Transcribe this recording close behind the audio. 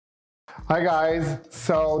Hi guys,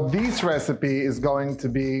 so this recipe is going to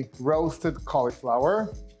be roasted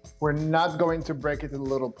cauliflower. We're not going to break it into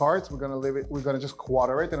little parts. We're gonna just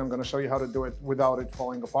quarter it, and I'm gonna show you how to do it without it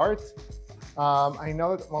falling apart. I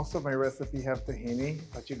know that most of my recipe have tahini,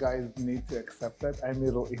 but you guys need to accept that. I'm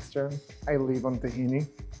Middle Eastern. I live on tahini.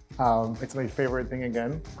 It's my favorite thing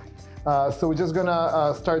again. So we're just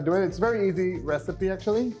gonna start doing it. It's a very easy recipe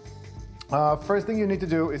actually. First thing you need to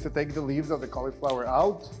do is to take the leaves of the cauliflower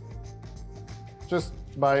out, just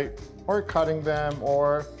by or cutting them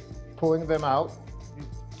or pulling them out.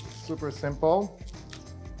 Super simple.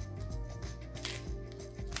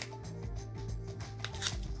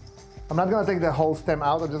 I'm not gonna take the whole stem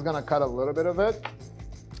out, I'm just gonna cut a little bit of it.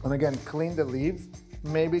 And again, clean the leaves.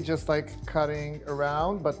 Maybe just like cutting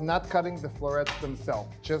around, but not cutting the florets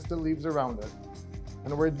themselves, just the leaves around it.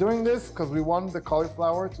 And we're doing this because we want the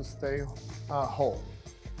cauliflower to stay whole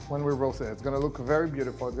when we roast it. It's gonna look very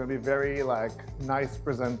beautiful. It's gonna be very like nice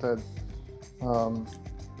presented. All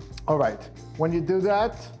right, when you do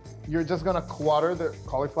that, you're just gonna quarter the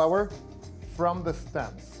cauliflower from the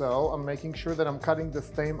stem. So I'm making sure that I'm cutting the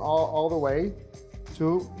stem all the way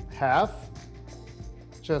to half,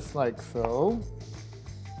 just like so.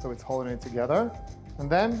 So it's holding it together. And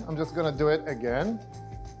then I'm just gonna do it again.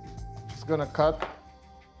 Just gonna cut,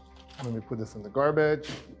 let me put this in the garbage.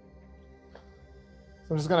 So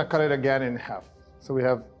I'm just gonna cut it again in half. So we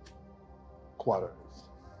have quarters.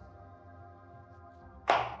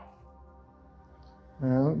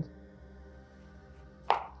 And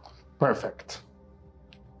perfect.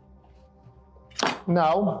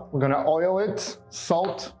 Now we're gonna oil it,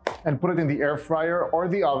 salt, and put it in the air fryer or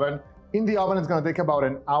the oven. In the oven, it's gonna take about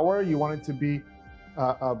an hour. You want it to be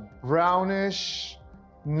a brownish,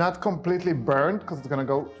 not completely burnt, because it's gonna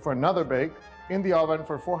go for another bake. In the oven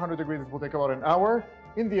for 400 degrees, it will take about an hour.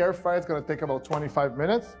 In the air fryer, it's gonna take about 25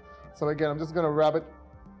 minutes. So again, I'm just gonna rub it,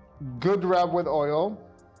 good rub with oil.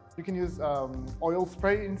 You can use oil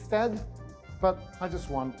spray instead, but I just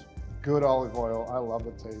want good olive oil. I love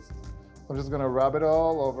the taste. I'm just gonna rub it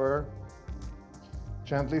all over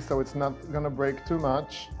gently so it's not gonna break too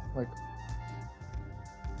much. Like,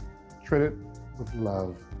 treat it with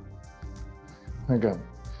love. Again,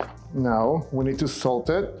 now we need to salt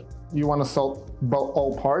it. You wanna salt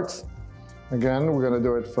all parts. Again, we're gonna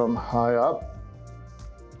do it from high up.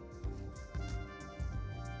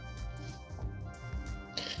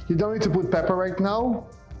 You don't need to put pepper right now.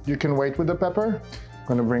 You can wait with the pepper. I'm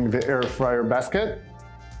gonna bring the air fryer basket.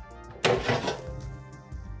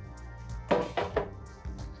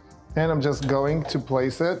 And I'm just going to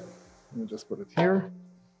place it. Let me just put it here.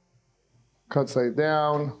 Cut side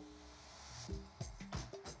down.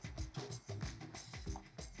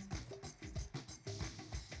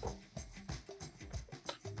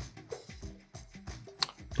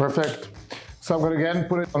 Perfect. So I'm gonna again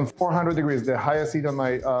put it on 400 degrees, the highest heat on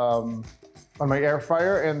my air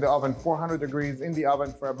fryer, and the oven 400 degrees in the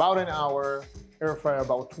oven for about an hour, air fryer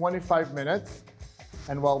about 25 minutes.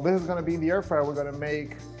 And while this is gonna be in the air fryer, we're gonna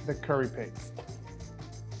make the curry paste.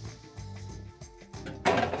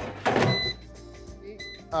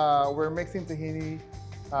 We're mixing tahini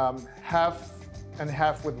half and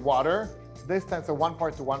half with water. This time, so 1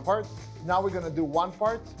 part to 1 part. Now we're gonna do 1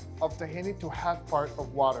 part of tahini to half part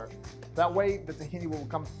of water. That way the tahini will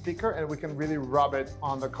become thicker and we can really rub it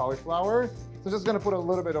on the cauliflower. So just gonna put a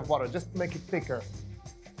little bit of water, just to make it thicker.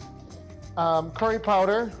 Curry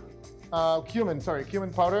powder, cumin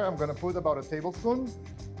powder, I'm gonna put about 1 tablespoon.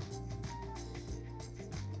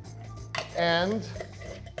 And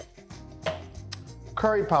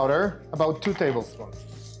curry powder, about 2 tablespoons.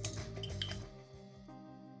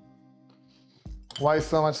 Why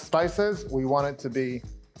so much spices? We want it to be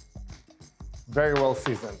very well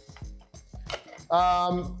seasoned.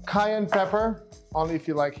 Cayenne pepper, only if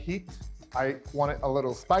you like heat. I want it a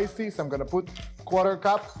little spicy, so I'm gonna put 1/4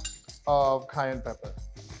 cup of cayenne pepper.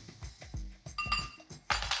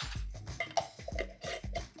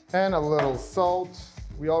 And a little salt.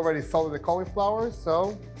 We already salted the cauliflower,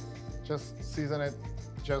 so just season it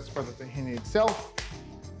just for the tahini itself.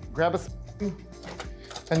 Grab a spoon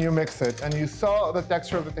and you mix it. And you saw the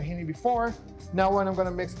texture of the tahini before. Now when I'm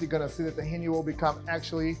gonna mix it, you're gonna see the tahini will become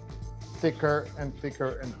actually thicker and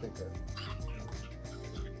thicker and thicker.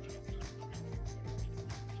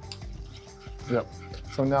 Yep.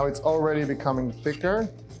 So now it's already becoming thicker.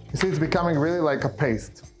 You see, it's becoming really like a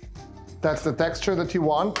paste. That's the texture that you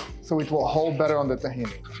want, so it will hold better on the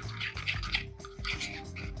tahini.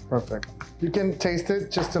 Perfect. You can taste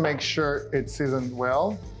it just to make sure it's seasoned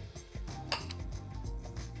well.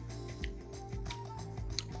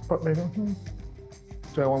 But maybe,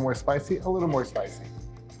 do I want more spicy? A little more spicy.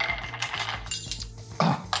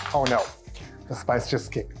 Oh no, the spice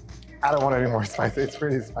just kicked. I don't want any more spice, it's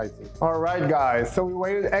really spicy. All right guys, so we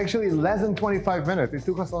waited actually less than 25 minutes. It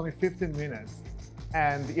took us only 15 minutes.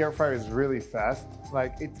 And the air fryer is really fast.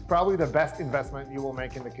 Like, it's probably the best investment you will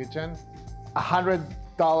make in the kitchen.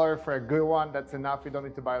 $100 for a good one, that's enough. You don't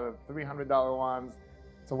need to buy the $300 ones.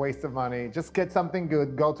 It's a waste of money. Just get something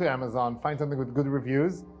good, go to Amazon, find something with good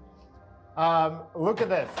reviews. Look at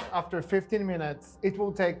this, after 15 minutes, it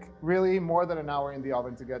will take really more than an hour in the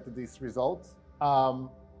oven to get to these results.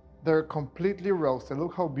 They're completely roasted.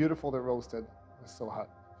 Look how beautiful they're roasted. It's so hot.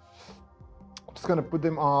 I'm just gonna put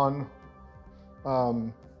them on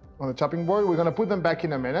the chopping board. We're gonna put them back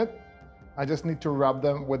in a minute. I just need to rub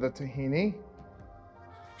them with the tahini.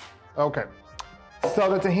 Okay, so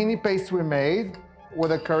the tahini paste we made with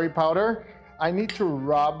the curry powder, I need to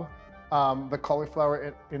rub the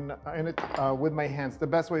cauliflower in it with my hands. The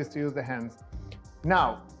best way is to use the hands.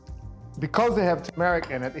 Now, because they have turmeric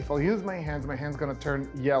in it, if I use my hand's gonna turn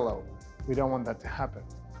yellow. We don't want that to happen.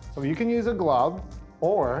 So you can use a glove,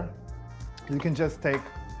 or you can just take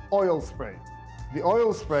oil spray. The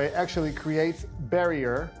oil spray actually creates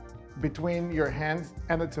barrier between your hands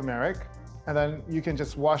and the turmeric, and then you can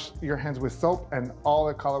just wash your hands with soap and all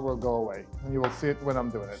the color will go away. And you will see it when I'm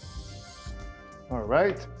doing it. All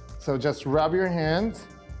right, so just rub your hands,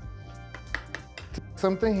 take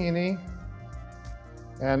some tahini,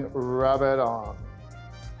 and rub it on.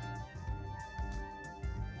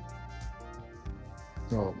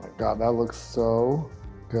 Oh my God, that looks so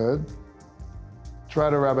good. Try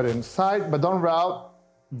to rub it inside, but don't rub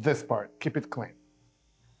this part. Keep it clean.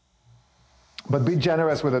 But be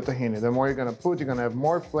generous with the tahini. The more you're gonna put, you're gonna have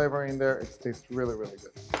more flavor in there. It tastes really, really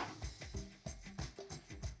good.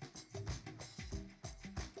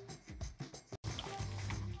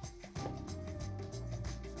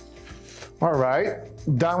 All right,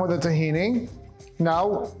 done with the tahini.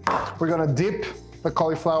 Now, we're gonna dip the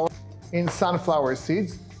cauliflower in sunflower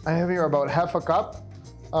seeds. I have here about half a cup.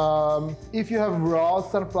 If you have raw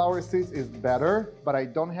sunflower seeds, it's better, but I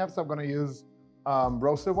don't have, so I'm gonna use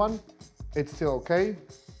roasted one. It's still okay.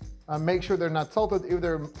 Make sure they're not salted. If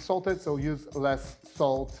they're salted, so use less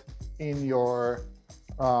salt in your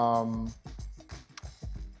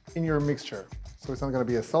mixture. So it's not gonna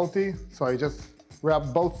be as salty. So I just wrap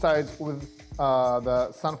both sides with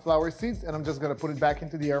the sunflower seeds, and I'm just gonna put it back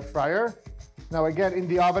into the air fryer. Now again, in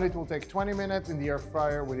the oven, it will take 20 minutes. In the air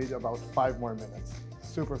fryer, we need about 5 more minutes.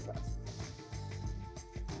 Super fast.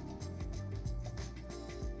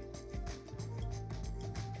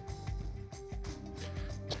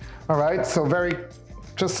 All right, so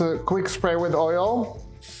just a quick spray with oil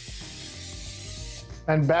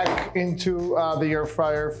and back into the air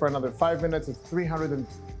fryer for another 5 minutes. It's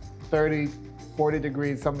 330, 40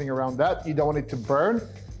 degrees, something around that. You don't want it to burn.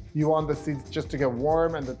 You want the seeds just to get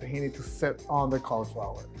warm and the tahini to sit on the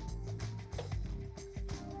cauliflower.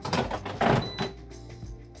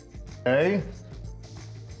 Okay.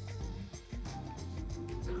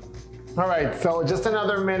 All right, so just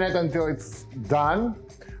another minute until it's done.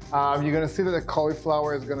 You're gonna see that the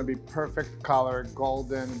cauliflower is gonna be perfect color,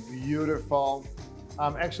 golden, beautiful.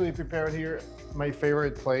 Actually prepared here my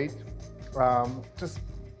favorite plate.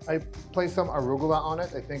 I place some arugula on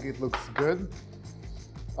it. I think it looks good.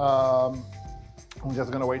 I'm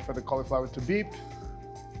just gonna wait for the cauliflower to beep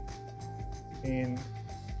in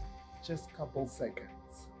just a couple seconds.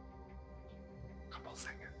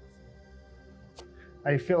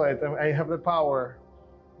 I feel it. I have the power.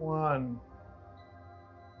 1.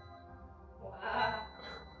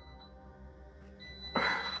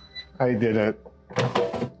 I did it.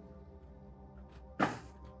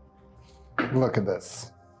 Look at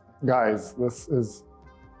this. Guys, this looks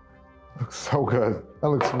so good. That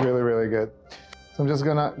looks really, really good. So I'm just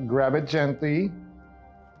gonna grab it gently.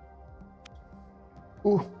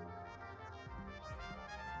 Ooh.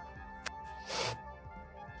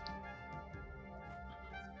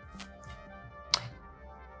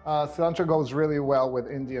 Cilantro goes really well with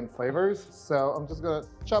Indian flavors, so I'm just gonna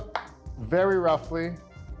chop very roughly.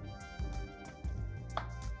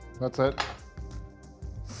 That's it.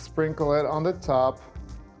 Sprinkle it on the top.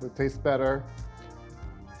 It tastes better.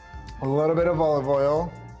 A little bit of olive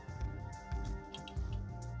oil.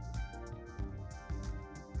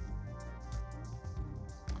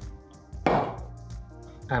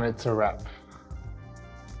 And it's a wrap.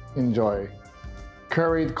 Enjoy.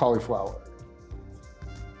 Curried cauliflower.